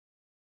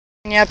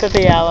Yeah, put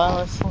the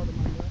yellow.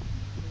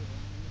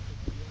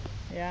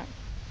 Yeah.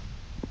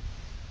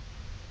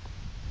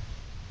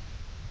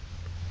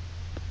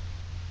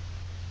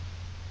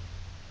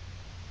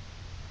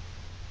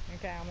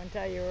 Okay, I'm gonna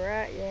tell you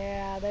right.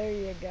 Yeah, there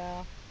you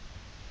go.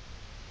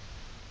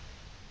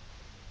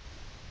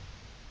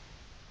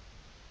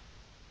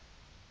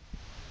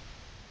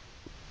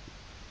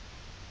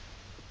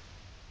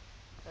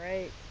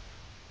 Great.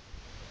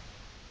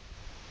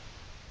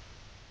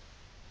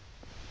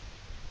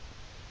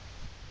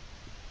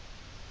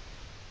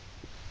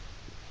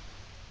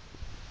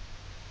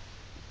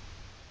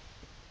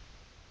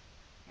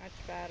 Much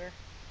better.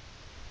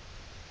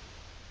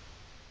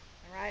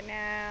 And right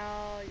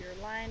now, you're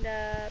lined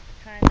up,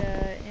 kind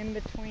of in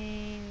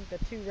between the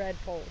two red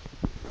poles.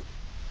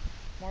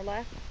 More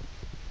left.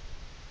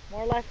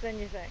 More left than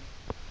you think.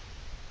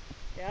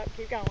 Yep,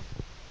 keep going.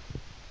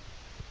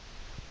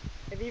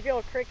 If you feel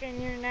a crick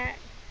in your neck,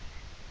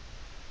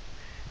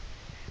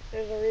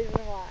 there's a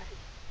reason why.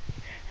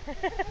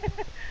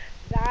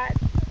 That's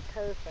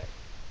perfect.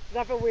 Does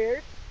that feel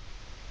weird?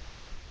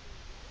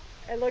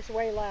 It looks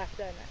way left,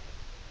 doesn't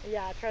it?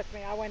 Yeah, trust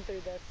me, I went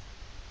through this.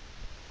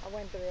 I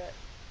went through it.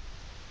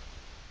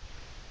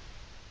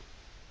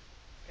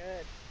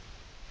 Good.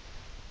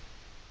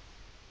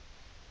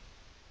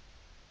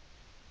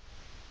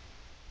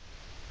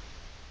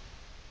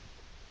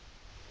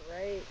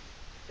 Great.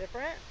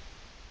 Different?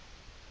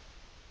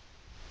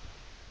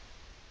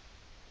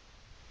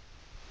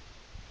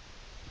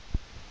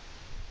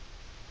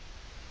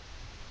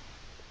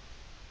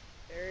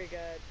 Very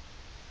good.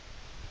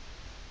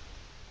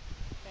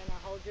 Okay, now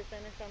hold your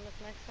finish on this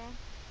next one.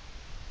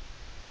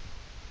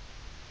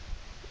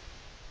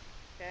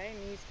 Okay,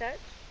 knees touch.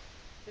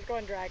 Just go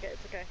and drag it.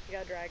 It's okay. You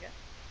gotta drag it.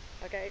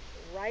 Okay,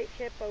 right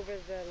hip over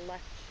the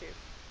left shoe.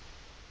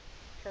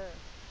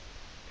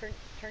 Turn.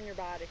 Turn your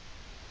body.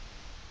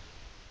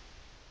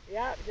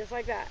 Yep, just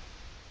like that.